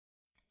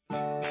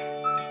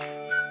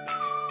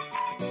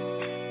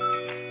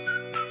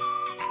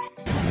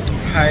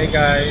Hi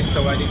guys,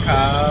 Sawadee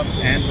Krap,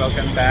 and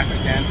welcome back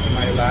again to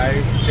my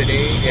live.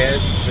 Today is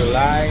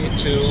July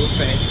 2,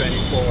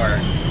 2024.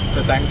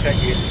 The time check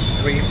is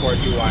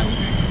 3:41.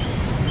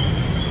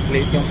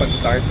 Late yung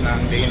pag-start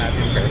ng day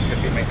natin first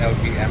kasi may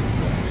LBM.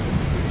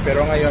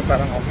 Pero ngayon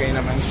parang okay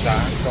naman siya.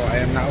 So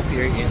I am now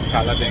here in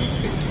Saladeng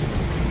Station.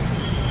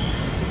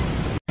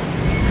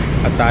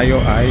 At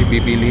tayo ay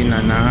bibili na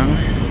ng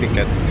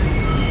ticket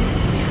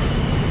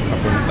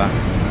papunta.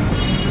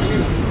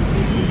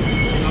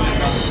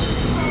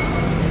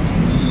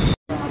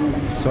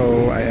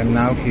 So I am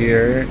now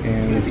here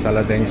in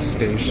Saladeng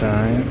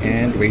Station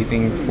and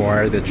waiting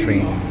for the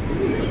train.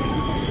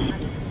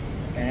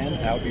 And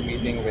I'll be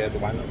meeting with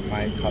one of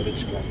my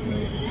college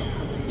classmates,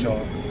 Jo.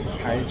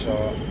 Hi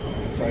Jo,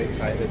 I'm so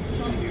excited to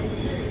see you.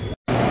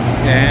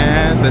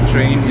 And the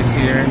train is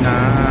here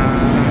now.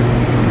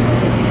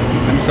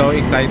 I'm so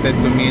excited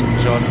to meet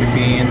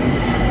Josephine.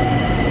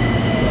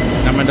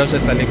 Naman daw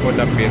siya sa likod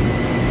lapit.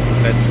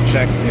 Let's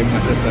check if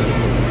nasa sa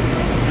likod.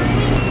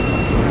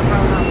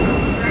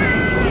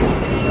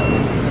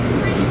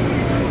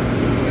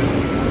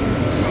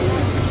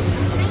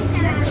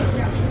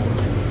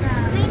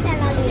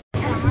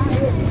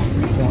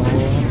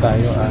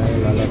 Tayo ay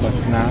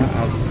lalabas na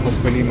at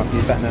hopefully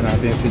makita na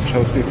natin si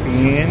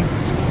Josephine.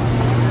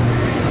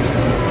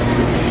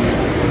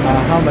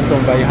 How man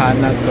itong bayhan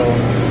na to?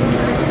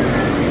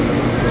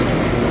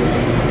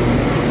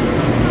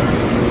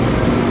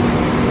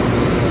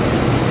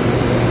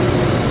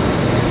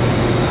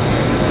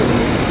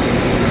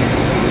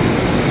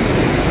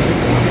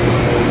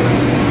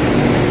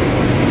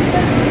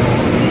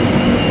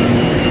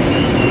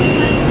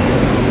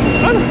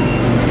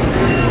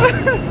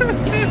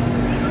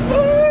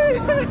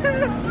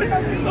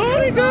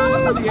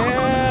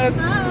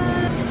 Yes!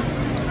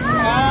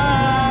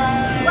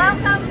 Hi!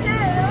 Welcome to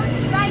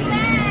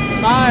Thailand!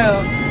 Smile!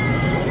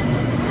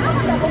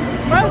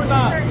 Smile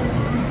na!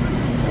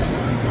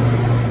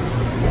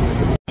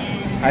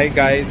 Hi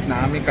guys,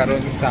 naami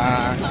karon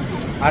sa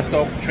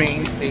Asok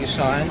train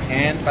station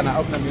and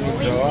panaog na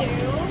video.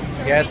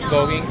 Yes,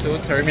 going to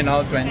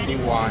Terminal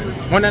 21.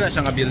 Muna na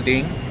siya nga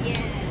building.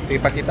 Yes. So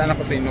ipakita na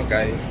ko sa inyo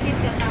guys.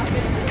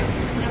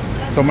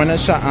 So muna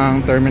siya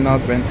ang Terminal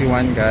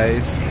 21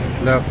 guys.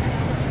 Look.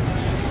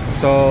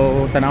 So,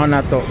 tanaw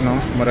na to, no?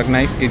 Murag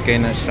nice kid kay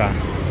na siya.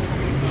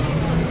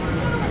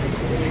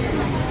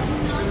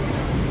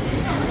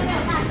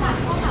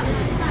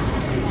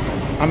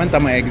 Aman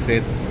ta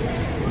ma-exit.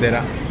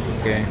 Dira.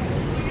 Okay.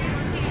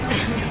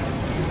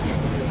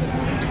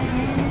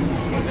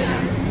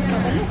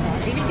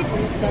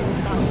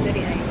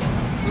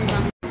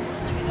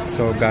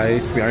 So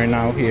guys, we are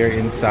now here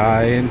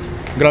inside.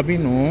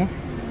 Grabe no.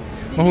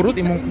 Mahurot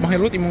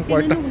imong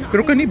kwarta.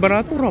 Pero kani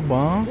barato ra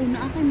ba? Una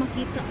akay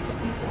makita.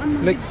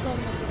 Like,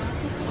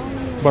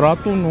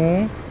 barato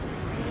no.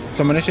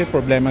 So man siya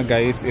problema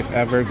guys if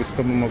ever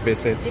gusto mo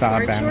visit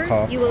sa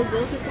Bangkok. You will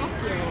go to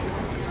Tokyo.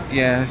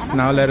 Yes,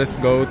 now let us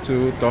go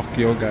to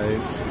Tokyo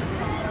guys.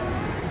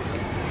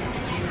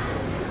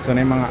 So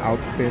na yung mga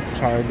outfit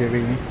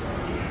charging.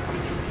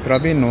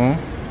 Grabe no.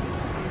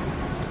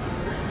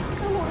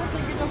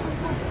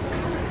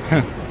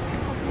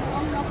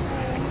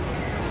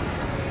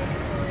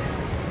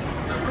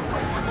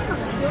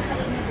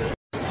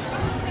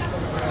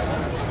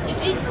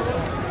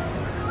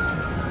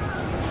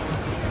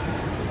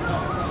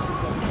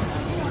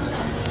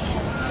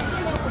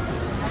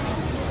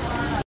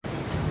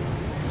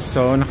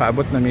 So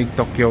nakaabot na mig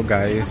Tokyo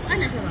guys.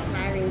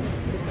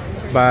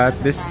 But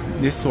this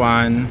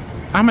one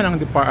man ang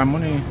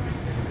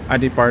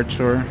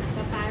departure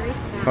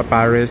pa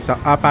Paris.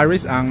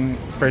 Paris ang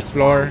first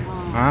floor.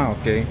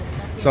 Okay.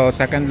 So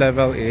second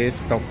level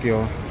is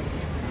Tokyo.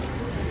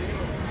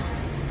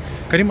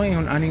 Kani mga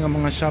ihon ani nga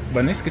mga shop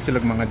banis kasi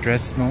lag mga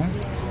dress no.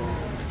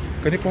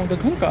 Kani pong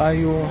daghang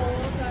kaayo.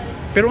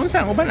 Pero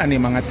unsa ang uban ani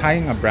mga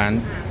Thai nga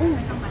brand?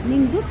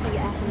 Nindot lagi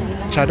ako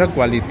na. Chara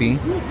quality.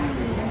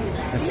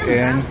 As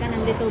in,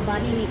 Little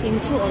Bunny making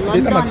true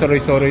London. dito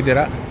mag-sorry-sorry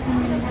dira.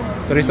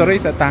 Sorry-sorry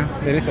sa ta.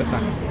 Diri sa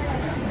ta.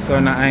 So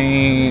na ay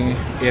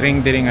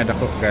iring-diri nga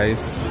dako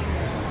guys.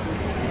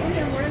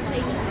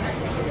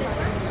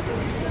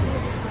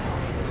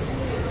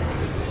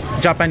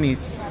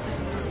 Japanese.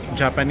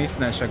 Japanese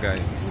na siya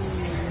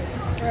guys.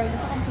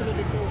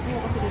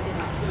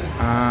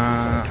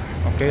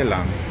 Okay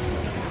lang.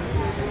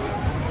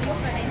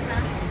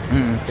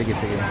 Sige.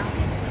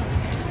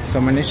 So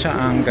mani siya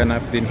ang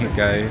ganap din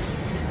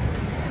guys.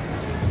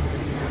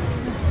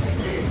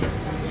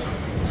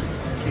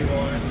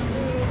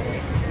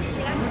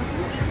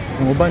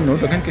 Ang uban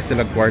no, daghan kay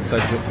sila kwarta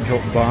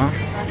joke ba?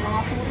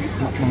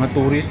 Mga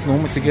tourist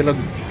no, masige lag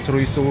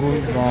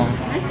suroy-suroy ba.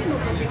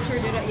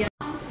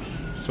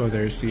 So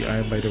their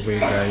CR by the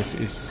way guys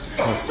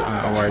was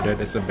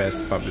awarded as the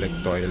best public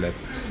toilet.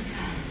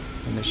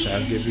 And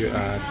I'll give you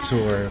a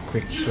tour,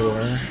 quick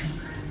tour.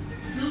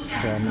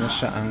 So, ano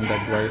siya ang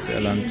dagway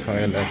sa ilang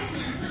toilet.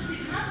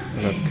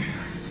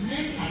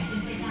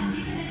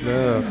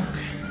 Look.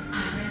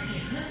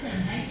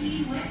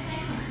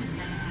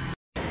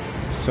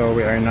 So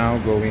we are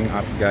now going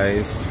up,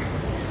 guys.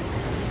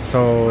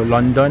 So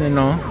London, you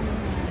know?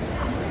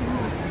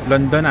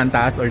 London ang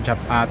taas or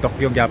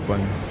Tokyo,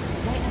 Japan.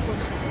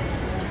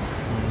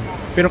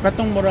 Pero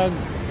katong murag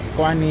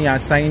kuan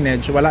niya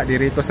signage wala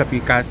dirito sa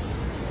Pikas.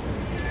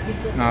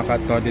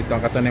 Nakato dito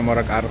kato ni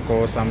murag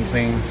arko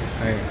something.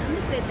 Ay.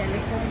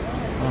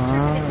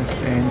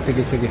 And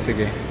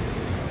sige.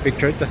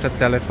 Picture ta sa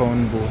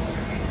telephone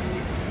booth.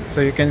 So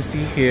you can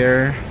see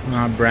here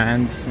mga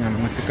brands,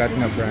 mga sikat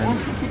na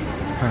brands.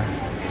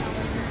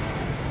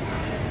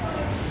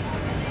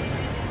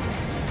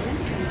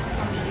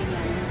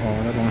 Oh,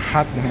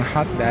 mga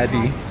hot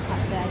daddy.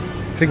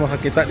 Sige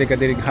makakita di ka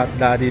diri hot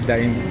daddy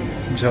dain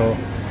Jo.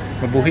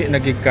 Mabuhi na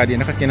gig ka di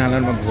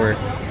nakakinahanglan mag-work.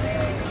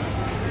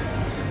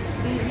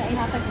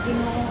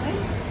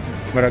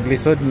 Marag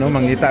lisod no,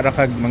 mangita ra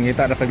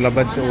kag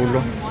labad sa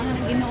ulo.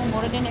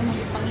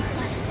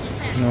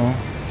 No.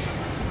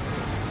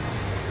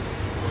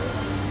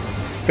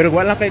 Pero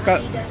wala kay ka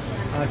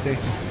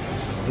sige.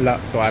 La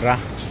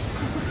tuara.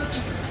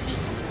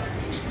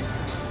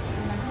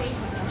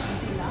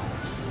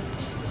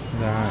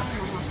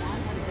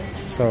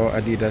 So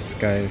Adidas,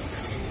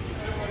 guys.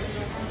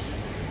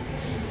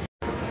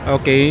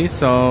 Okay,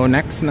 so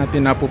next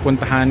natin na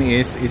pupuntahan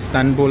is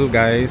Istanbul,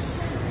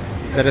 guys.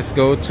 Let us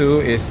go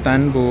to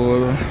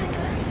Istanbul.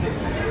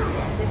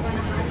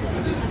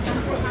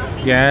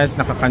 Yes,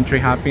 naka-country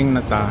hopping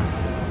na ta.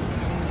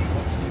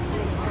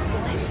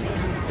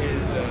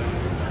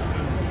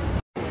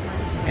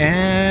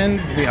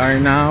 And we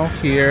are now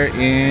here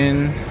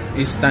in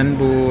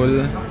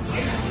Istanbul.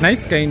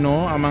 Nice kay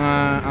no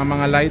ang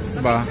mga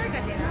lights ba?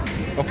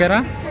 Okay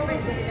ra?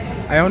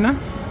 Ayaw na?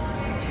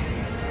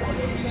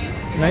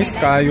 Nice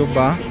kayo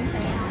ba?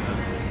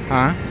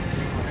 Ha?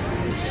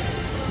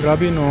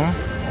 Grabe no?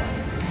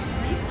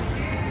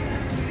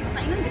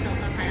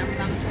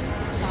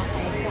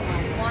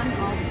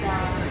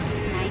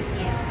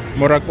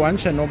 Murag kuan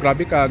siya no?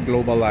 Grabe ka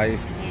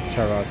globalized.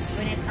 Charas.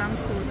 When it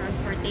comes to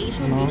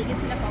transportation, diligid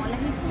sila pa wala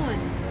hipon.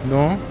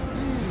 No?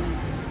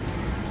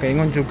 Kaya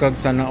ngon jud kag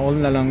sana all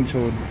na lang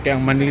jud. Kaya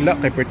ang Manila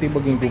kay perti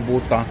baging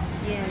gubuta.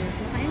 Yes,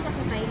 nakain ka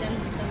sa Thailand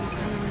sa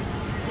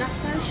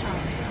Blackstar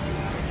shop.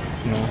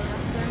 No.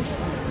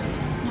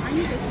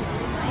 Maayo ka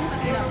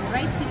sila,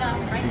 right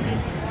way.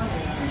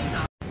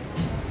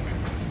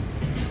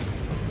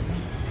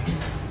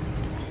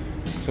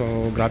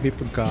 So grabe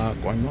pagka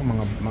kuan mo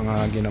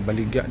mga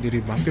ginabaligya diri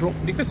ba. Pero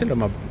di ka sila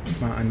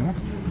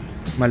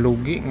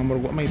malugi nga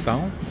murag may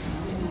tao.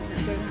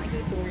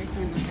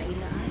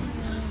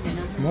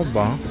 Mo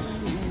ba?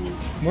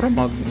 Mura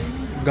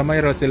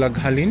gamay ra sila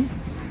halin?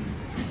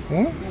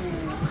 Oh?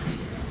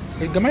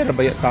 Kay gamay ra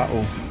ba ya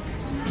tao?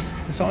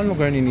 Saan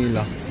lugar ni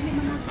nila?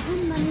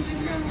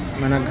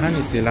 Managhan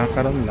ni sila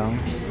karon lang.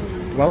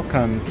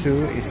 Welcome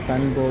to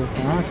Istanbul.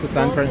 Sa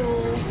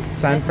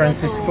San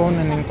Francisco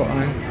na ning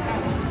koan.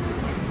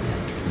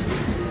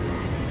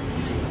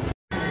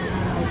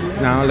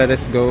 Now let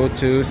us go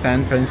to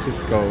San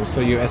Francisco. So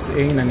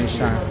USA na ni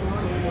siya.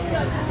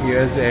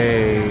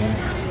 USA.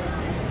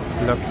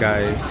 Look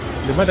guys.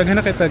 Di ba daghan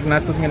na kay tag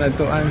nasod nga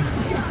nadtuan?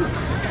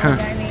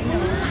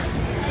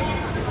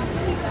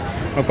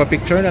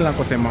 Magpa-picture na lang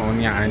ko sa maon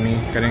niya ani,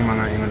 kaning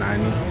mga ingon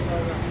ani.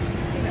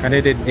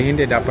 Kani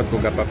hindi dapat ko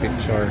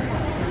gapa-picture.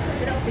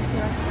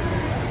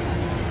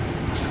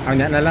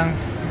 Anya na lang.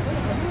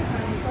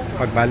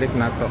 Pagbalik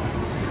na to.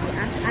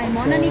 Ay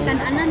mo na ni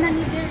kan-anan na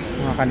ni diri.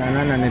 Mga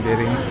kan-anan na ni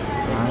diri.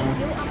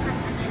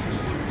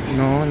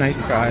 No,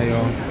 nice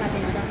kaayo.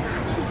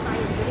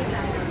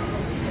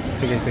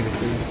 Sige.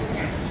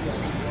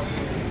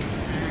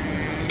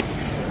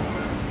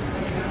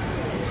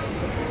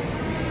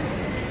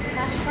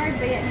 Card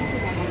ba yan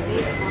sila?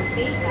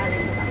 Mag-pay ka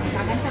rin.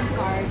 Magkagantang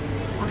card.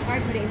 Ang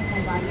card mo rin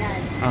yung bayad.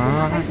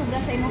 Kung sobra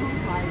sa imong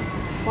card,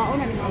 baon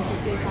na rin ang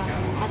surprise sa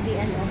at the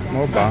end of the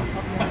mo ba?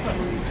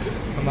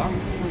 Tama?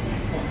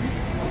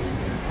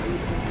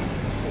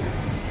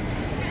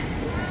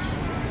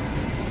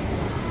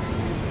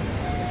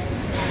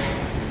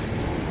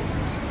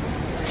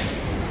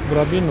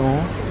 Grabe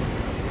no?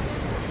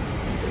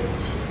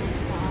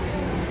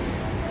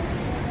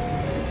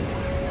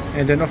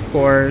 And then of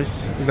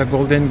course, the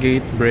Golden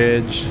Gate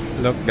Bridge.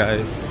 Look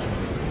guys.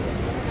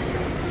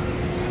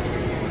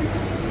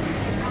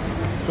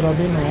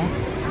 Grabe no?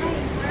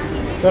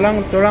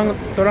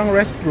 Turang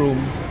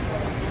restroom.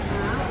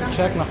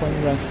 Check na ko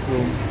yung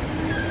restroom.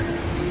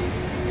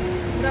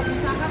 Grabe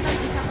sa ka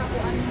isa ka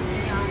kuan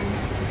yan.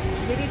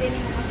 Dili din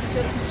mo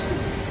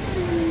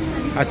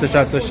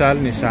social. Social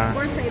ni siya.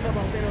 Or sa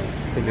ibabaw pero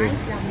sige.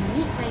 Nice lang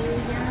ni kayo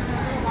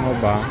yan. Mo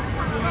ba?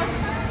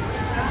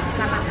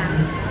 Sama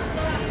ka.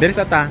 Diri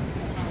sa ta.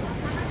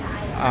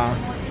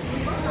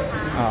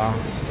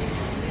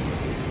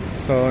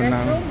 So na.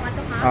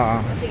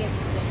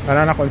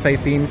 Para na kung sa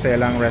theme sa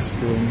ilang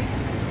restroom.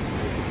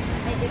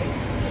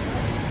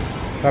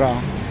 Tara.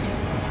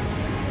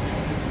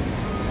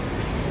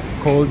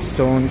 Cold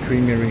Stone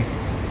Creamery.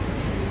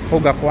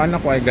 Kung gakuan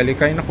ako ay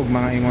galikay na kung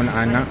mga ingon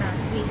ana.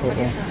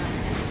 Oo.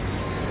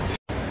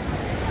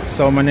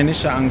 So manini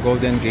siya ang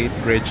Golden Gate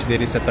Bridge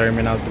diri sa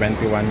Terminal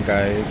 21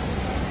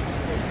 guys.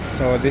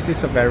 So this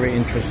is a very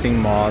interesting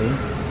mall.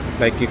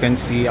 Like you can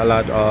see a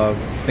lot of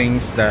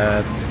things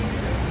that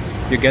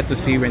you get to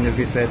see when you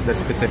visit the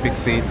specific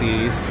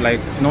cities. Like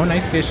no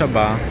nice kay siya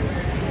ba?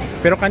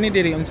 Pero kani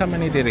diri unsa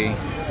man ni diri?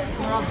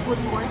 Food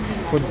court.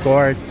 Food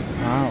court.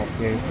 Ah,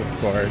 okay, food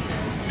court.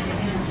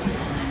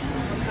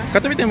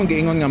 Katuwid mo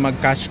giingon nga mag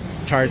cash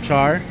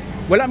char.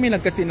 Wala mi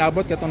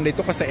nagkasinabot katong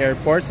dito ka sa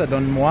airport sa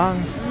Don Muang.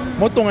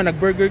 Moto nga nag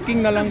Burger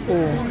King na lang ko.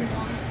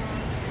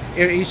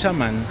 Air Asia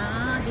man.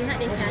 Ah, diha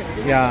din siya.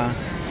 Yeah.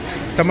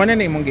 Sa man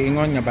ni imong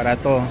giingon nga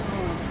barato.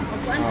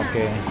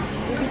 Okay.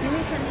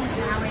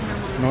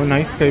 No,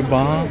 nice kay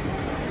ba?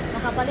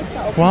 Makapalit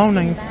ka. Wow,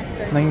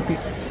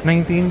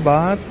 19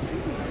 baht.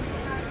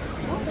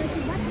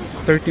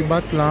 30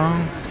 baht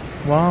lang.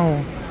 Wow.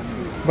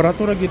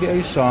 Barato ra gid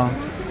ay siya.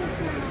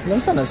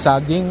 Lang sana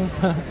saging.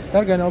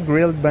 Targa no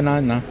grilled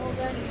banana.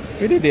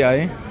 Pwede di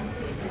ay.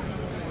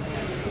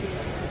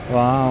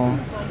 Wow.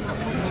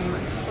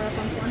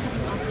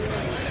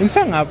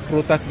 Unsa nga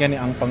prutas gani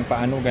ang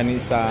pangpaano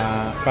gani sa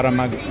para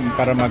mag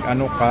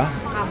ano ka?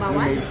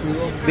 Kabawas?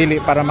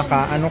 Dili para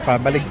makaano ka,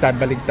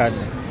 baligtad.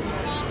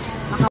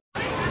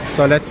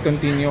 So let's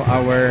continue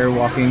our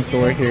walking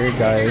tour here,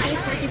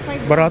 guys.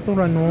 Barato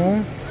ra no.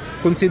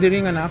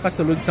 Considering nga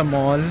nakasulod sa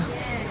mall.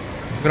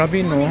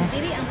 Grabe no.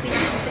 Dili ang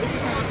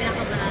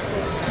pinakabarato.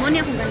 Mo ni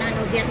akong ganan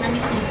o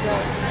Vietnamese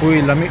noodles. Uy,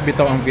 lami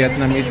bitaw ang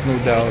Vietnamese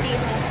noodles.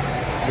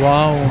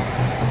 Wow.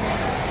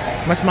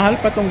 Mas mahal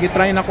pa tong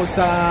gitry nako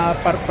sa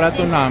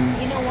Pratunam.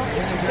 You know what?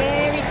 It's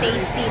very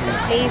tasty,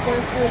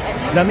 flavorful.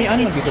 Lami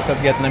an man dito sa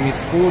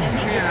Vietnamese food.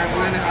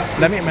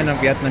 Lami man ang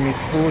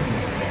Vietnamese food.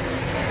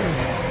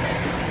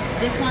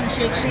 This one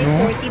shake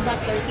No? 40 baht,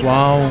 30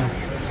 Wow.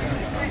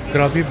 baht.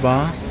 Grabe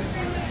ba?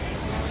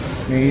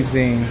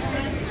 Amazing.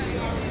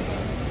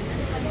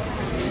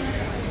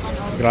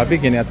 Grabe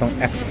gini atong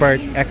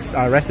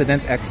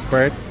resident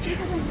expert.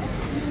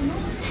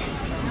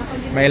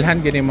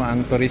 Mailhan gini mo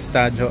ang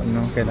turista jo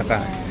no kay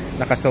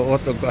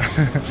nakasuot og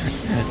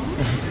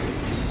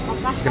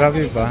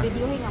Grabe ba?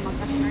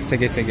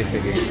 Sige.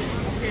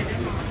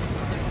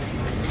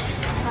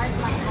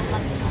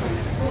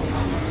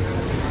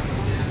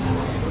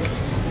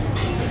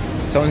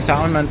 So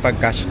unsaon man pag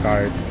cash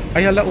card?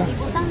 Ay hala oh.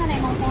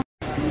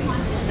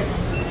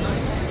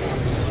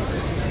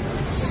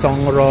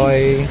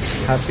 Songroy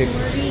Hasik.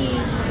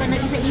 Pa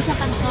nag-isa-isa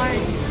kang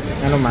card.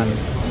 Ano man?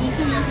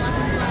 Isa na ako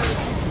atong card.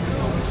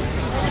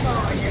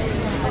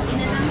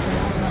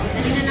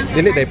 Kanina lang.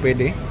 Dili day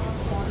pwede.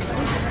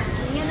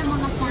 Yan ang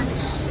mga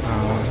punch.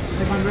 Ah.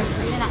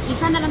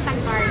 Isa na lang tang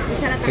card.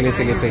 Isa lang tang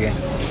Sige.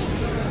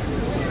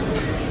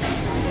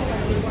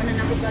 Iwanan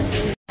ako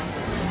gagawin.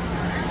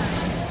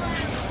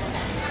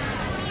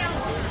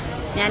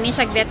 Yan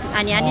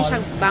siya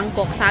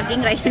Bangkok.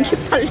 Saging ra yung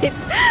gipalit.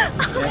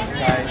 Yes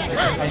guys,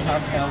 because I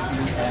have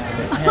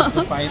LBM. I have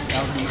to fight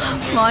LBM.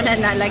 Mo na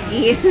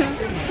nalagi.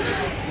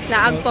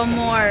 Laag pa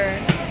more.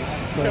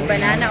 So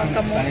banana o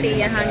kamuti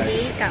yan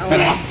hangi kaon.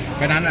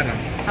 Banana ra.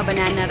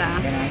 Banana ra.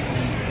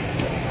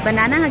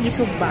 Banana nga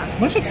gisugba.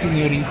 Mo siya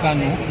senyorita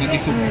no,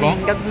 nagisugba.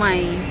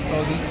 Gagmay. So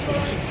this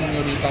is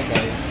senyorita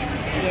guys.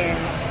 Yes.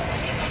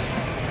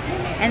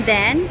 And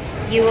then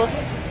you will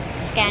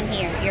scan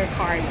here your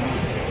card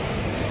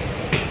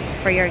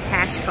for your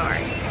cash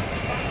card.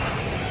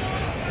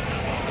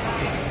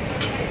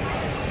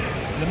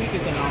 Lami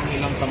kita na ang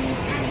ilang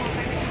kamuti.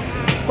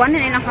 Kuha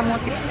na nilang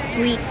kamuti.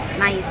 Sweet.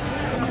 Nice.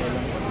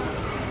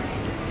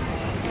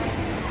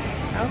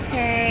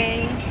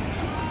 Okay.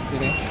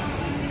 Sige.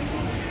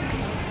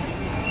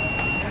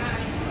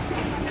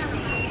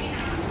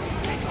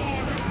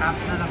 Half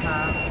na lang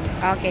ha.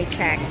 Okay,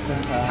 check.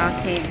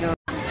 Okay, go.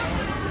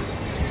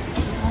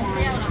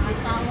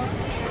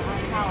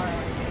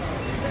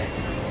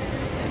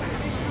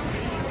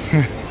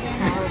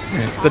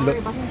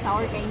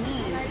 Sour kay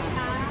ni.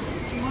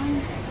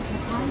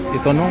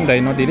 Ito nung dai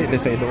no dili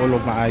sa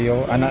iduolog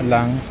maayo ana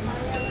lang.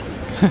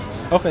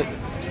 Okay.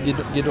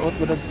 Giduot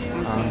ko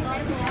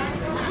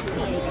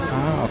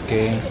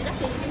okay.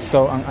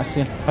 So ang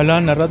asin. Hala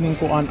narad ning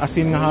kuan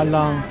asin nga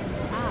halang.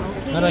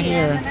 Okay. Nara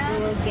here. We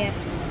will get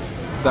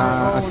The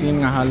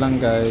asin nga halang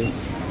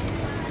guys.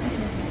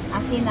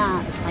 asin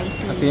na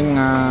spicy. Asin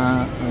nga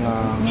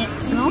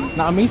Mix, no?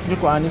 na-amaze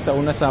ko ani sa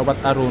una sa Wat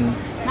Arun.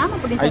 Nama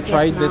po din sa I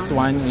tried Vietnam. this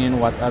one in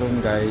Wat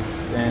Arun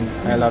guys and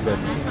I love it.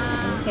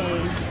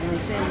 Okay.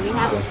 So we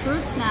have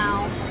fruits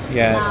now.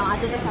 Yes. Now,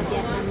 ato na sa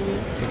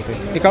Vietnamese.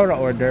 Ikaw ra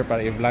order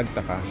para i-vlog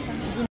ta ka.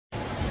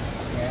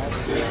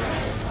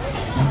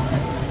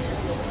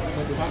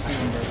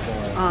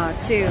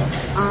 Two.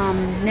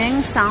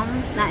 Neng sam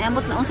na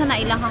emot na unsa na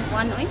ilahang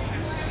kuan oy?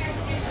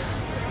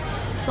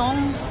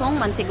 Song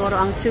man siguro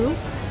ang two.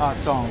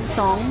 Song.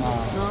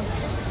 No?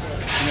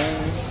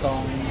 Neng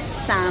song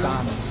Sam.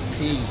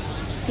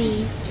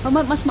 Si.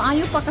 Mas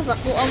maayo pa kasi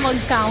ako ang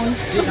mag-count.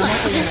 Di naman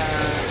ko yung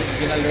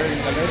gina-learn.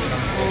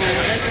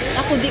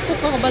 Ako di ko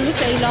kakabalo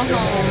sa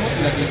ilahang.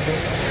 Lagi ko.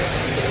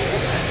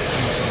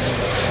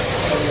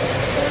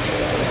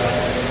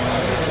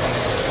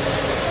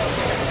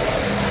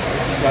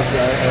 what we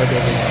are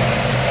ordering.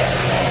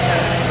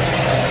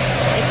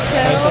 It's so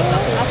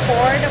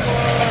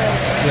affordable.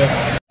 Yes.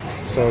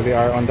 So they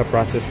are on the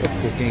process of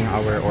cooking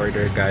our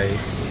order,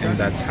 guys, and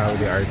that's how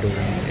they are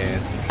doing it.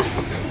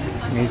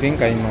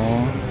 Amazing, kay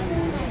mo.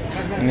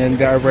 And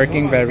then they are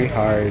working very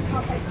hard.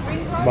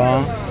 Ba?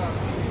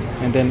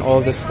 And then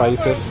all the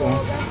spices. Oh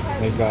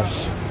my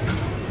gosh.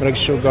 Like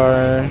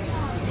sugar,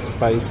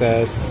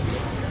 spices,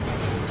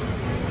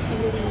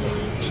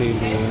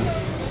 chili.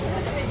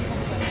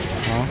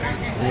 Oh,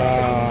 la.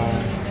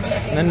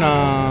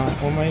 Nana.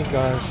 Oh my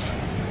gosh.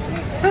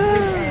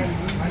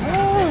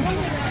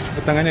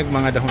 Butangan yung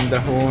mga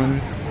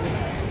dahon-dahon.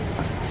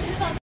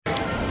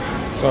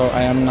 So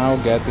I am now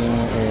getting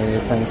a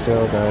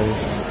utensil,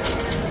 guys.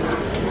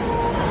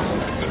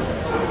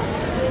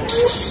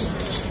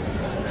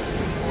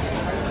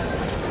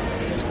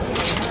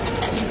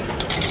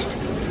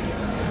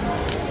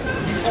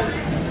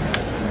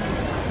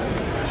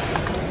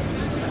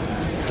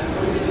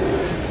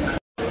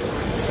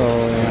 So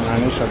yan,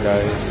 ano siya,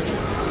 guys.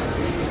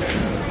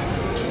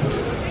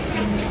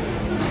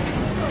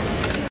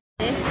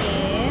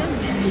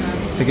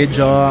 Sige,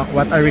 Jo,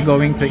 what are we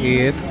going to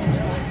eat?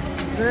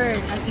 Bird,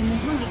 ang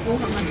imuhang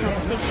ikuha ng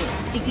chopstick.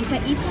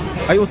 Tigisa-isa.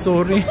 Ay, oh,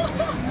 sorry.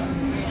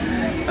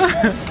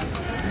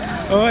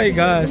 Oh my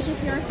gosh.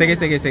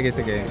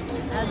 Sige.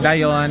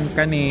 Dayon,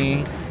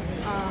 kani.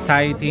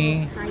 Thai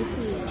tea.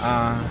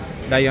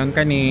 Dayon,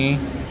 kani.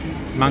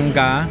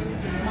 Mangga.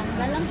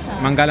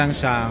 Mangga lang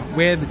siya.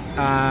 With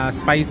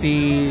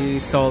spicy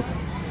salt.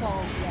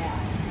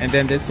 Yeah. And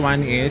then this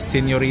one is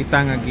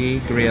Señorita Ngagi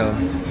Grill.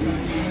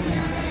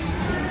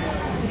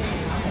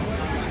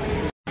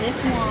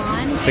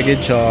 Sige,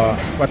 Jo.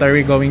 What are we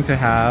going to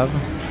have?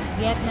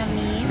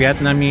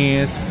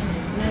 Vietnamese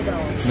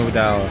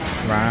noodles.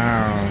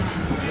 Wow.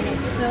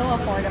 It's so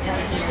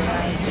affordable here,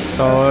 right?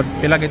 So,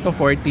 pilag ito?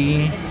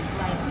 40?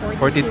 It's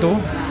like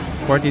 42?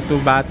 42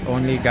 baht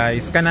only,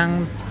 guys. Kana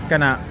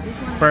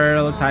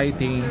pearl Thai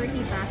tea.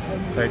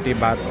 30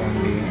 baht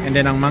only. And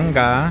then ang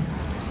mangga.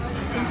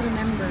 I can't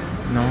remember.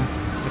 No?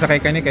 Isa kay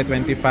kani kay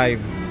 25.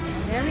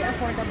 Very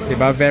affordable.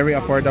 Diba? Very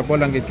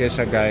affordable lang gid kay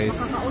siya, guys.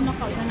 Makakauna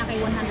ka na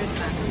kay 100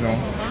 baht. No?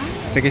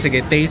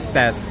 Sige, taste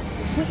test.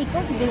 Kung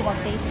ikaw siguro wag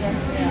taste test.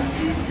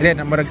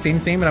 Hindi, murag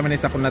same raman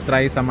is ako na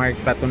try sa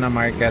Plato na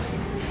market.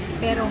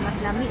 Pero mas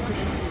lami.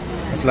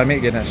 Mas lami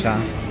gid na siya.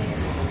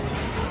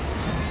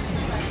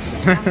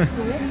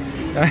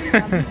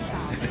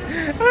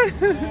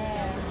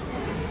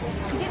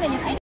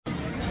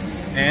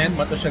 And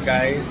what siya,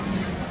 guys?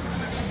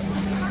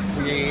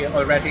 We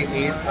already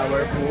ate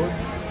our food.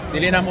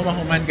 Dili na mo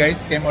mahuman, guys,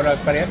 kay murag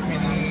parehas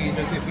ni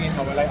Josephine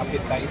mawalay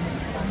appetite.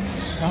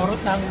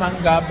 Nahurot ng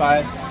mangga,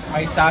 but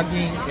my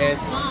saging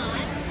is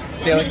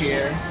still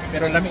here.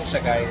 Pero lamig siya,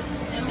 guys.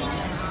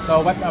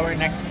 So, what's our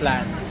next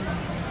plan?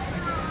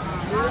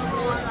 We will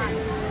go to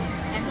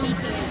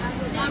MBK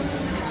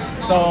next.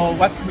 So,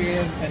 what's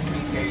with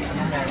MBK?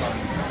 Ano meron?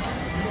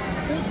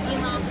 Food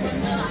in-option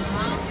siya,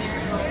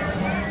 pero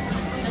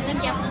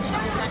nagandya po siya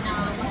buka na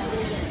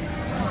masulian.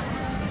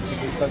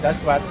 So, that's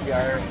what we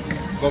are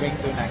going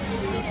to next.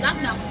 Vlog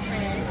na ako,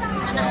 friend.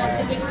 Ano,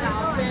 sige ka,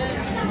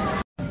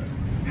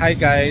 Hi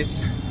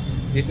guys,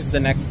 this is the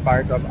next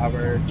part of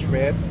our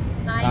trip.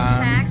 Time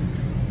check,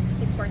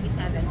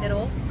 6:47.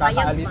 Pero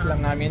kakaalis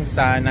lang namin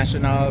sa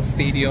National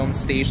Stadium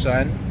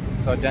Station.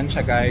 So dyan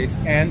siya,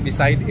 guys. And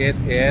beside it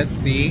is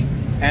the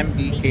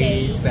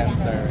MBK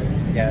Center.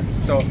 Yes.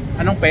 So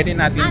anong pwede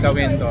natin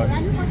gawin doon?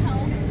 Ano pa siya?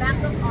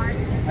 Bangkok art.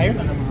 Ayun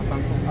na mga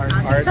Bangkok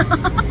art.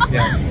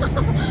 Yes.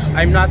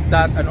 I'm not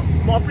that,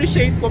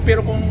 mo-appreciate ko,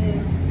 pero kung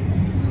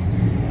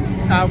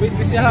we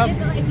still have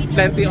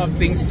plenty of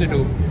things to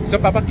do. So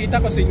papakita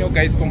ko sa inyo,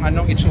 guys, kung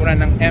anong itsura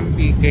ng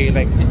MBK.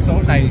 Like, it's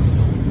so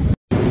nice.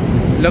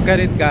 Look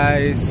at it,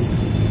 guys.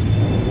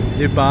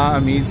 Diba?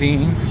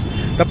 Amazing.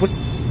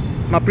 Tapos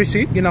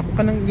ma-appreciate gina ko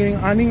kanang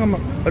ani nga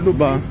ano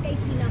ba?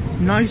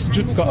 Nice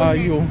jud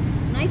kaayo.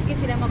 Nice kay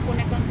sila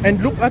mag-connect. And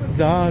look at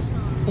that.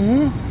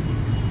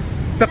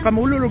 Sa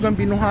kamululog ang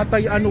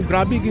binuhatay,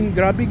 grabe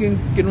ging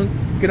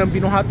kinang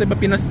binuhatay ba,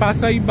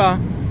 pinaspasay ba?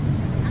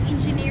 Ang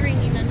engineering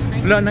nila no,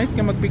 nice. Wala, nice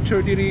ka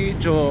mag-picture diri,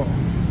 Jo.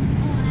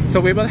 So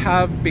we will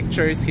have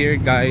pictures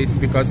here, guys,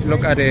 because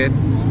look at it.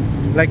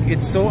 Like,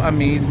 it's so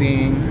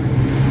amazing.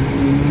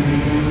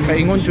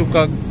 Kaingon jud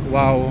kag,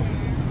 wow.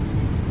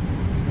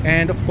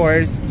 And of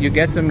course, you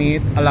get to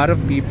meet a lot of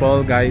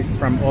people, guys,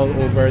 from all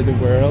over the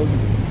world.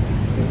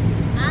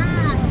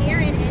 Here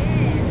it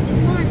is.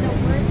 This one, the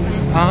word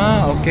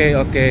bank.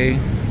 Okay.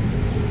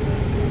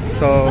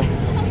 So,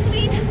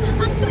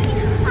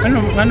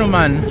 ano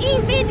man?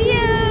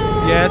 E-video!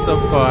 Yes, of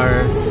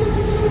course.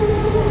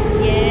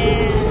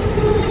 Yeah.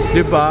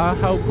 Diba?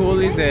 How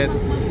cool is it?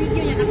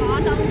 Video niya,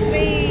 nakakata ang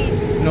train.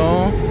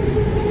 No?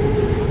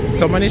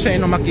 So, mani siya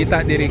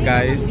makita diri,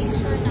 guys.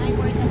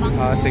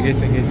 Sige.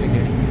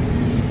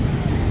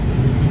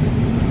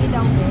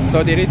 So,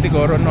 diri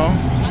siguro, no?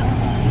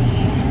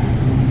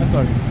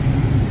 Sorry.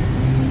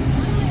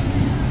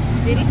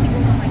 Diri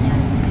siguro kanya.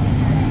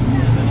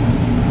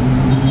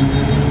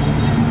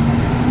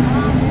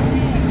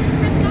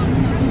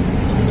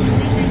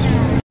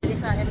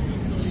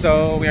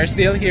 So we are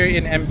still here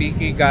in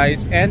MBK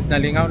guys, and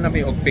nalingaw na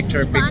may og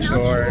picture.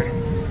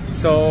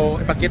 So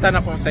ipakita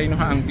na ko sa inyo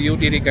ang view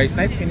diri guys.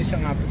 Nice kini siya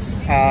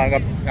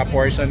nga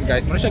portion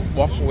guys. Muna siya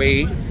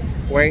walkway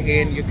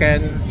wherein you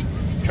can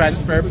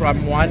transfer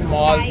from one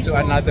mall to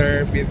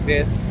another with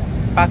this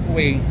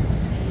pathway.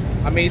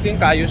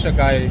 Amazing kayo siya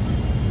guys.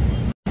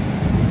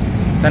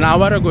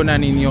 Tanawa ra guna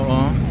ninyo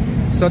oh.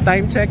 So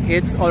time check,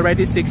 it's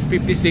already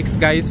 6:56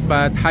 guys,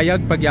 but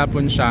hayag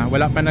pagyapon siya,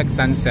 wala pa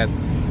nag-sunset.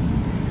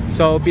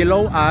 So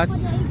below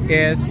us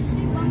is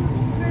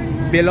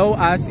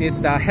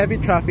the heavy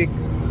traffic.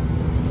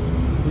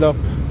 Look.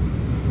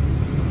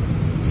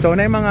 So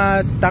na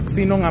mga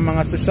taxi no nga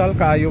mga social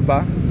kayo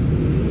ba?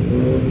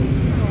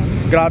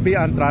 Grabe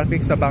ang traffic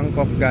sa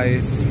Bangkok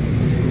guys.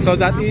 So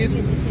that is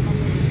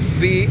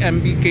the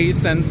MBK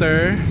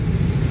Center.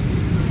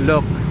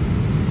 Look.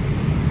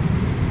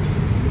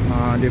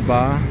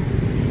 Diba?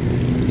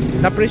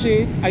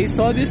 Appreciate. I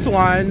saw this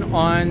one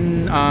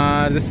on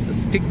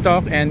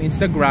TikTok and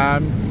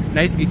Instagram.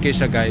 Nice gig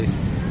siya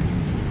guys.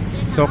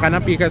 So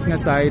kanang pikas nga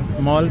side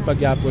mall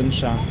pagyapon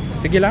siya.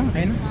 Sige lang,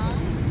 ayun.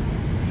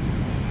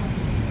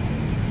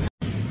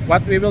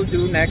 What we will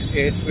do next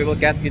is we will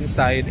get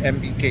inside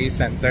MBK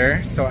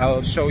Center. So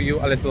I'll show you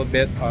a little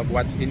bit of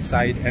what's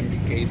inside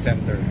MBK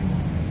Center.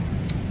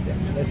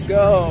 Yes, let's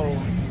go.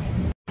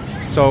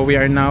 So we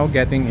are now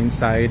getting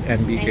inside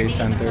MBK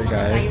Center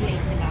guys.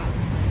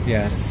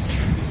 Yes.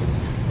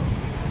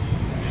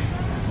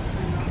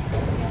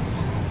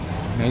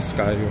 Nice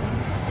kayo.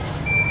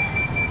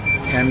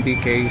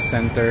 MBK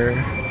Center.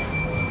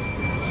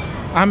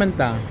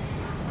 Amanta.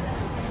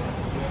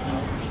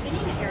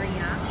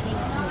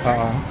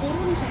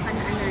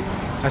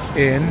 As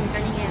in.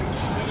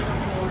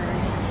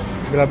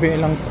 Grabe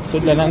ilang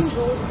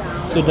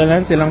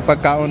sudalan silang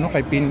pagkaon no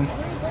kay Pin.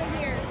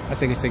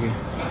 Sige.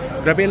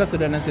 Grabe lang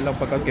sudanan silang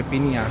pagkaon kay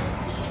Pinya.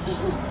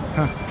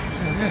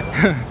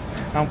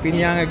 Ang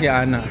Pinya nga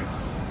giana.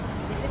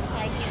 This is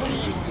Thai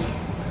cuisine.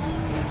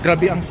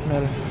 Grabe ang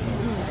smell.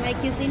 Thai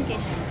cuisine kay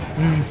siya.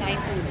 Thai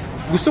food.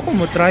 Gusto ko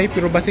mo try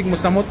pero basig mo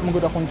samot mo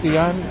gud akong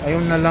tiyan.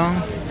 Ayon na lang.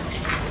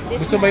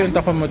 Gusto ba yung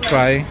ta ko mo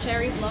try?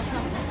 Cherry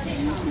blossom.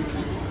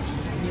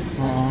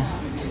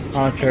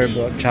 Cherry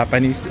blossom.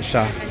 Japanese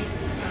siya.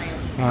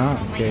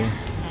 Okay.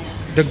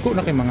 Dagko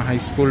na kay mga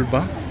high school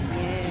ba?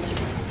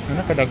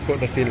 Nakadagko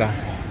na sila.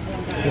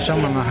 Ito siyang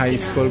mga high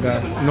school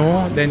ga.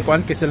 No, then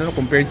kuan kay sila no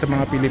compared sa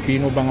mga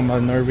Pilipino ba nga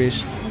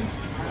malnourished.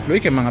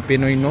 Loy kay mga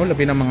Pinoy no,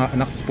 labi na mga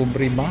anak sa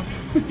pobre ba?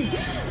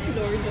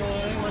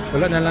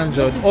 Wala na lang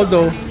jud.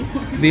 Although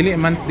dili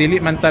man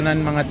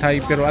tanan mga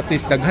Thai pero at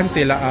least daghan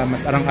sila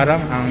mas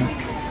arang-arang ang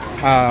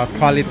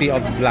quality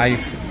of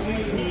life.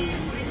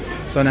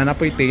 So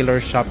nanapoy tailor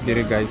shop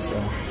diri guys. So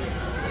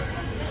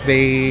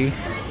they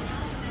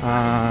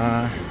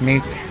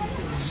make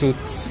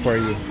suits for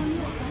you.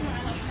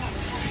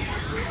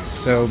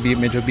 So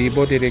medyo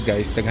bibo diri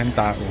guys, daghan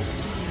tao.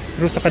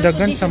 Pero sa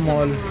kadaghan sa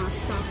mall,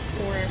 Stock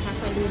for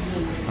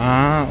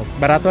pasalubong.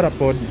 barato ra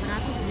pod.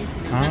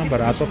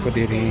 Barato po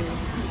diri.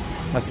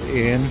 As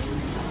in,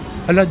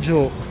 ala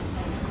Jo,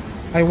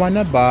 I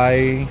wanna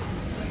buy.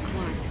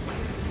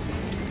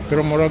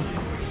 Pero murag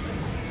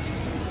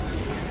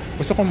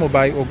gusto ko mo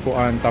buy og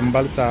kuan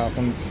tambal sa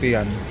akong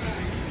tiyan.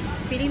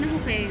 Feeling na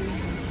ko kay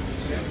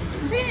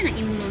masaya na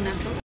imuno na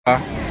to.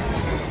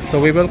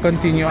 So we will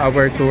continue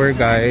our tour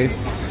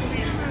guys.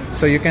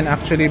 So you can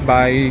actually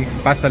buy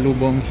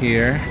pasalubong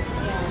here.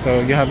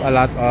 So you have a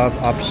lot of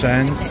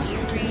options.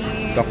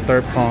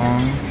 Dr.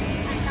 Pong.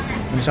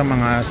 Ano siya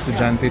mga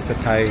estudyante sa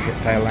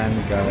Thailand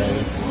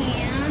guys. We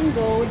can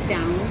go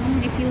down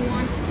if you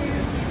want to.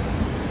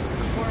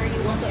 Or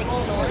you want to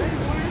explore.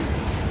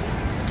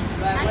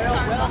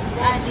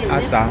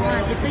 Asa?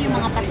 Ito yung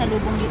mga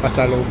pasalubong dito.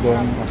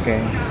 Pasalubong,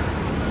 okay.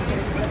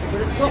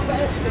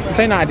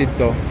 Saan na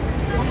dito?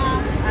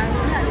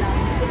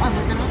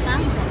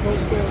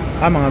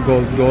 Mga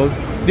gold.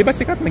 Di ba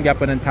sikat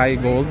nagyapon ng Thai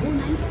gold?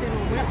 Nice, pero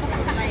wala pa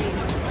kakay.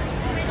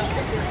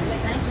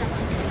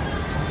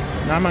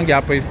 Namang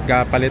gyapoy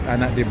gapalit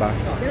anak, di ba?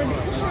 Pero di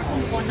ko sure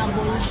kung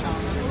conable siya.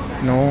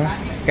 No.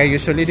 Kaya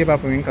usually di ba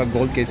puming ka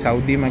gold kay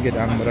Saudi magid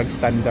ang murag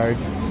standard.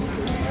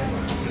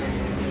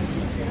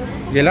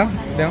 Gila,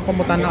 di lang ko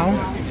mo tanaw.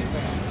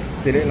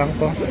 Dili lang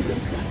ko.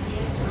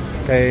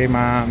 Kay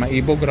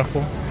maibog ra ko.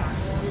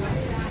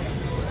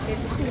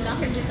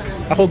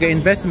 Ako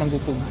ga-invest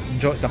manggukog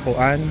jo sa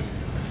kuan.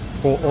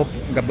 Co-op,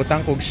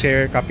 gabutang kog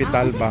share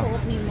capital ba.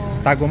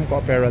 Tagom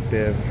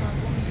cooperative.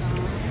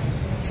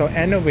 So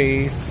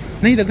anyways,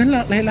 naidagan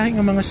lahi-lahi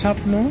nga mga shop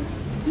no.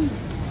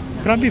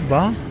 Grabe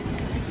ba?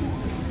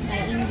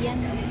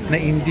 Na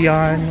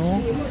Indian no.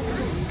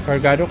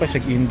 Kargado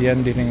kasi Indian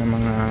din nga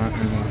mga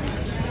ano.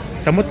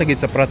 Samot na gid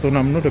sa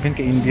Pratunam no, daghan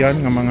kay Indian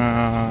nga mga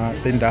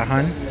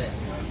tindahan.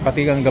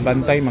 Pati ang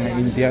gabantay mga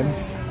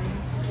Indians.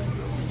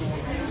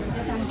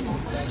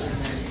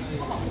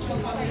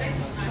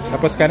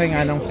 Tapos kanang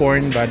anong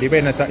porn ba? Di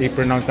ba nasa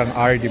i-pronounce ang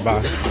R, di ba?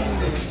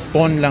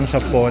 Pon lang siya,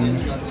 pon.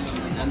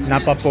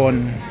 Napapon.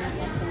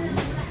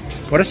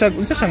 Wala siya,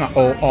 unsa siya nga?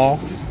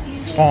 Oo.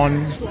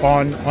 pon,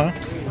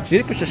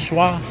 dili ko siya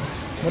schwa.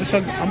 Mura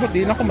siya, ambot,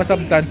 di na ko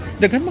masabtan.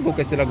 Daghan magod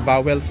kasi sila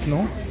vowels,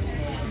 no?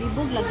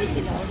 Libog lagi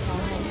sila.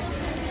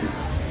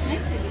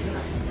 Nice.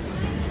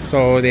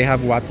 So, they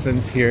have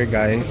Watsons here,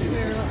 guys.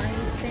 Pero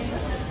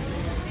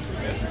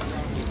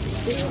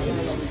I think this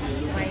is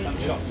quite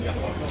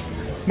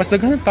Mas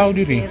daghan ang tao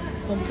diri.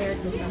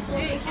 compared to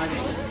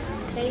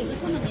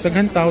Mas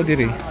daghan tao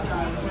diri.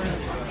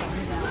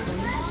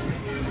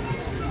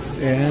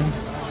 And,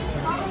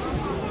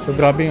 so,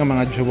 grabe nga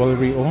mga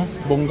jewelry, oh.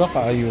 Bongga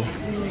kaayo.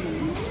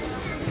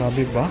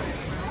 Grabe ba?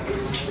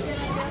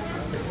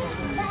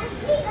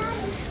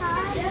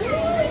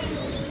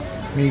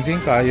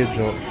 Amazing kaayo,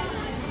 Jo.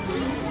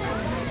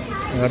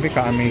 Grabe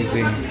ka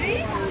amazing.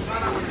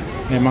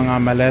 May mga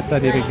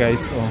maleta diri,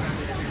 guys, oh.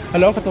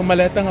 Hello, katong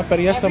maleta nga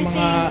pareha sa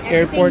mga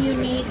airport,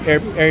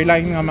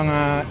 airline nga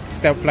mga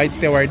flight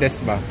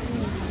stewardess ba?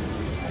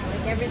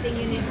 like everything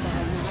you need ba?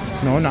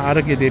 No,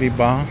 naarag diri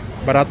ba?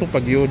 Barato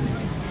pag yun.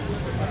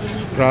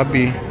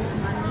 Grabe.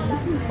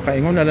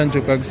 Pakaingon na lang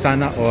jud kag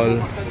sana all.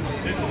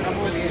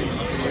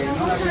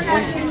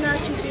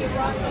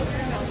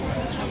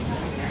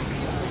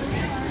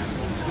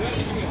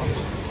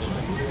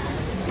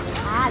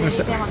 Let's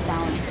get one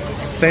down.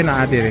 Say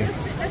na diri.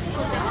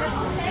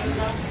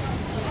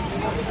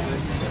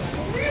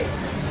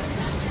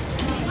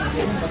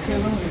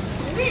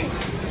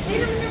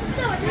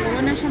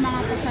 Puro na siya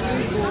mga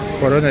pasalubong.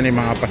 Puro na ni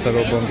mga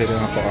pasalubong dito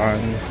nga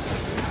kuan.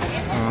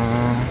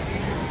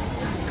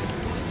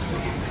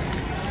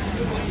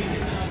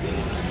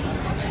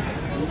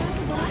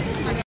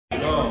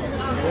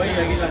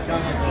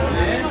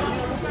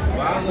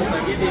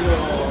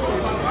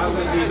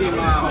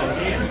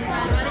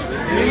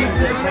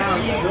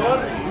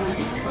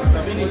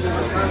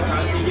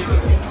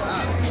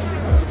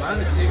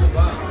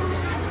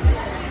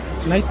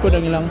 Nice po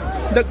ng ilang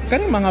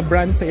kaning mga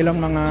brand sa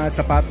ilang mga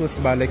sapatos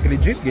ba, like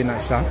legit gina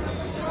siya.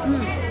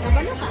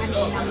 Kabalo ka ano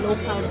ng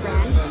local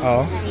brand?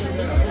 Oo.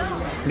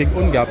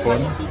 Ligon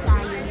gyapon.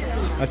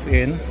 As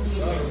in.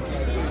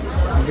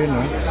 Okay,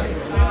 no?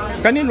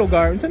 Kani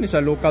lugar, unsa ni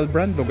sa local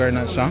brand lugar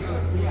na siya?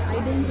 I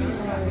don't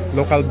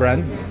know. Local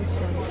brand?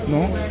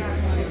 No?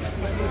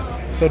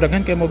 So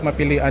daghan kay mo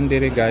mapilian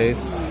diri,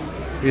 guys.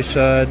 You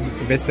should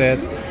visit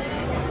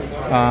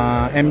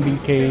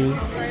MBK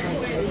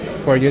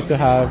for you to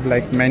have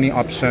like many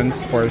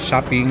options for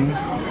shopping.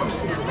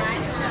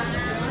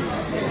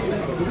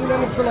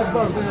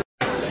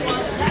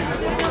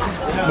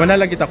 Muna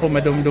lagi ako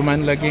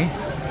madumduman lagi.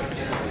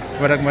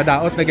 Warag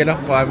madaot na gid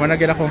ako. Muna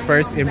gid akong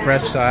first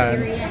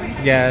impression.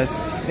 Yes.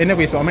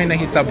 Anyway, so may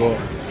nahitabo.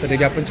 So di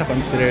gyapon siya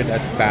considered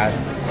as bad.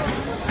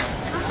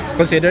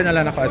 Consider na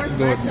lang ako as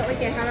good.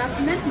 Okay,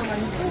 harassment naman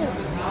po.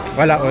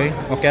 Wala oy.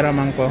 Okay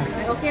raman ko.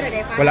 Okay ra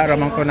day. Wala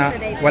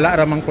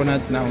raman ko na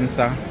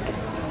unsa.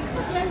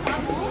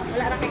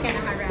 Wala ra kay ka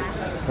na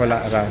harass. Wala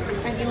ra.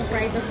 Ang imong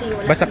privacy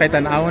wala. Basta kay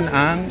tan-awon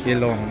ang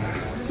ilong.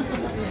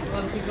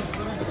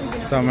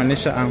 So man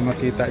siya ang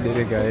makita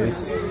diri,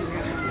 guys.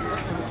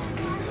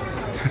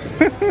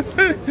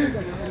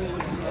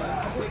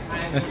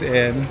 As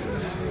in.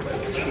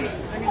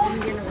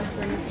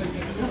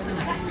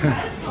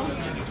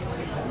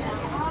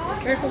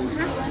 Pero kung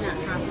half na,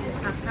 half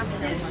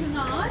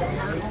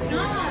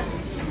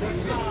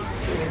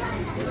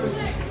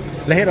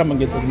Lahi ra man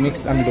gid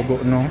mix ang dugo,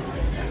 no?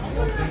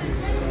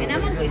 Kaya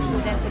naman ko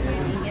student ko ng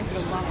Indian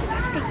trabaho.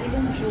 Askig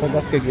ilong siya.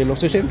 Pag kay ilong.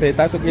 So syempre,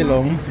 tasok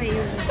ilong.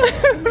 Kayo.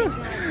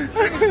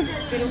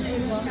 Pero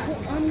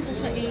kuan ko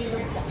sa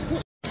ilong.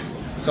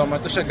 So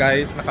mato siya,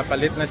 guys,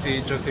 nakapalit na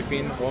si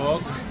Josephine og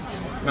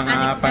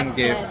mga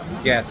pang-gift.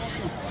 Yes.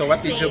 So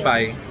what did you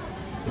buy?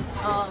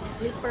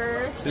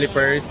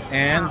 Slippers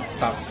and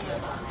socks.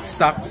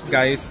 Socks,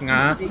 guys,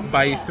 nga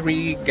buy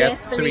 3 get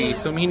 3.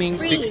 So meaning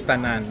 6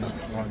 tanan.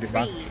 Oh, di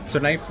ba? So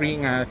na free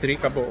nga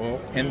 3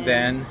 kabuo, and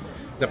then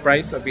the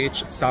price of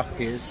each sock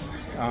is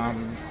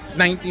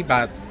 90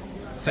 baht.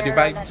 Sa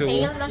divide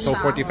 2, so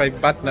 45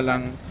 baht na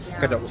lang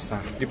kada usa.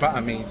 Di ba?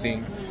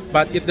 Amazing.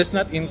 But it does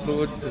not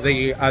include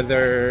the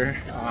other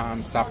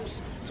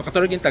socks. So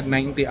katulad yung tag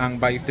 90 ang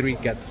buy 3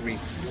 get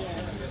 3.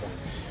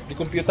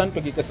 Di-computan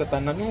pag sa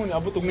tanan no,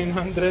 abot og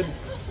 900.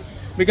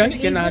 May gani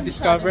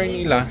kina-discover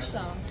nila.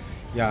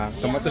 Yeah,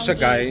 so mato siya,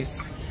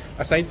 guys.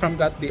 Aside from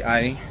that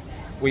DI,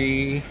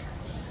 we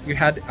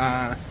had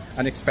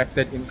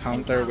unexpected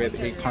encounter with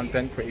a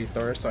content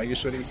creator. So I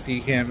usually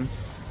see him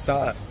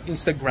sa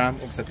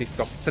Instagram o sa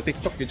TikTok. Sa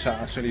TikTok yun siya,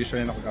 actually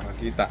usually na ako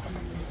kakakita.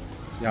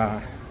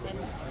 Yeah.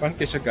 Paano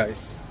kayo siya,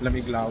 guys?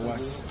 Lamig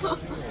lawas.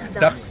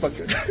 Dax pag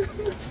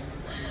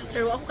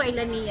Pero ako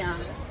kailan niya.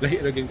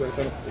 lahi ragin ko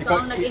ito. Ikaw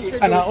ang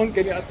nag-introduce. Anaon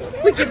ka niya ito.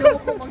 Uy, kinuha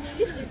ko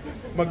mangilis.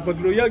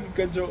 Magbagluyag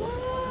ka, Jo.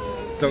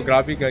 So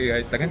grabe kayo,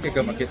 guys. Tagan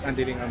kayo makita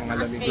din ang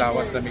mga lamig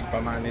lawas, lamig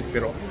pamanit.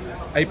 Pero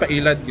ay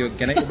pailad yun.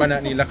 Kanay iba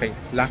na nila kay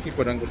lucky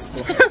po ng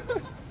gusto.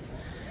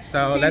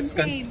 So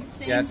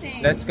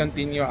let's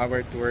continue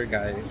our tour,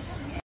 guys.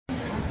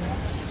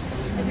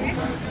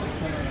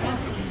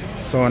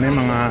 So ano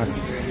yung mga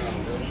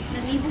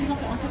Nalibog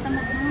ako sa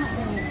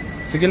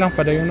tamag-mao. Sige lang,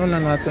 padayon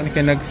lang nato.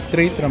 Kaya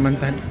nag-straight raman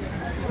tan.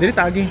 Dili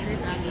tagi.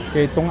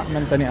 Kaya tunga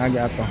man tani agi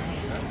ato.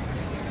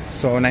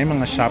 So, na yung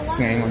mga shops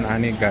ngayon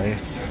ani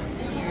guys.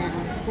 Yeah,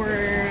 for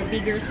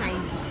bigger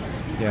size.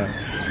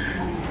 Yes.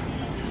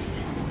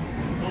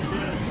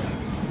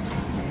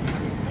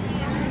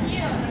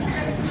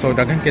 So,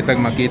 daghan kitag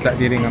makita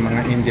diri nga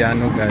mga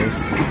Indiano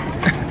guys.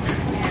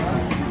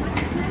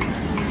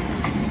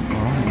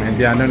 Oh, mga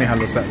Indiano ni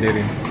halusa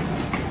diri.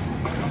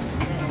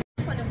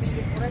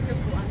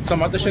 So,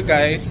 mato siya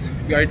guys.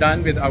 We are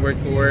done with our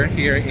tour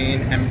here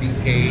in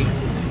MBK.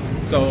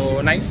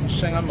 So, nice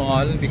siya nga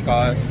mall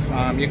because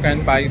you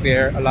can buy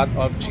there a lot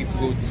of cheap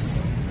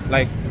goods.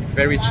 Like,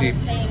 very cheap.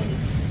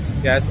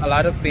 Yes, a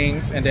lot of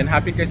things. And then,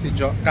 happy kasi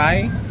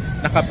Kai,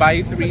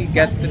 naka-buy 3,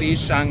 get 3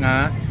 siya nga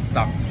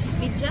socks.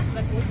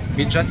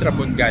 Bidjas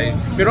rabon guys.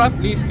 Pero at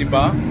least, di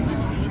ba?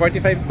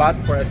 45 baht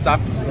for a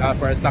sock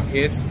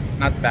is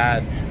not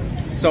bad.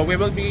 So, we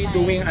will be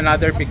doing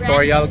another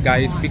pictorial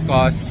guys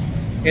because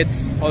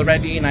it's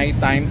already night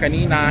time.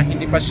 Kanina,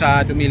 hindi pa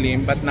siya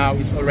dumilim, but now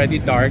it's already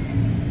dark.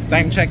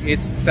 Time check,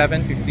 it's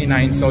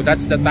 7:59. So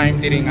that's the time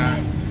diri nga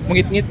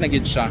mungit-ngit na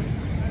gid siya.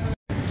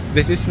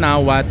 This is now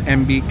what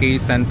MBK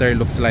Center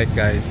looks like,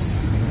 guys.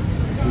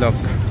 Look.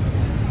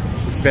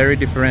 It's very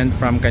different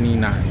from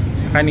kanina.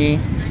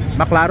 Kani,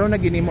 maklaro na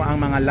gini mo ang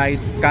mga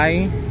lights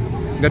kay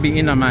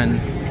gabiin naman.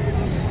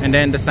 And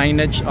then the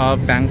signage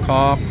of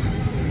Bangkok.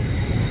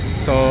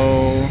 So,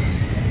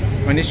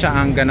 mani siya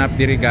ang ganap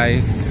diri,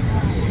 guys.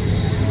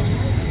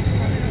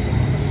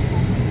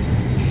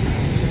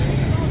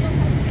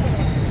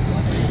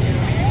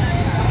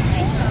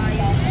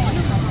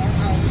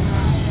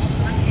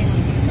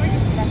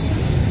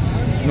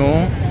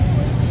 No?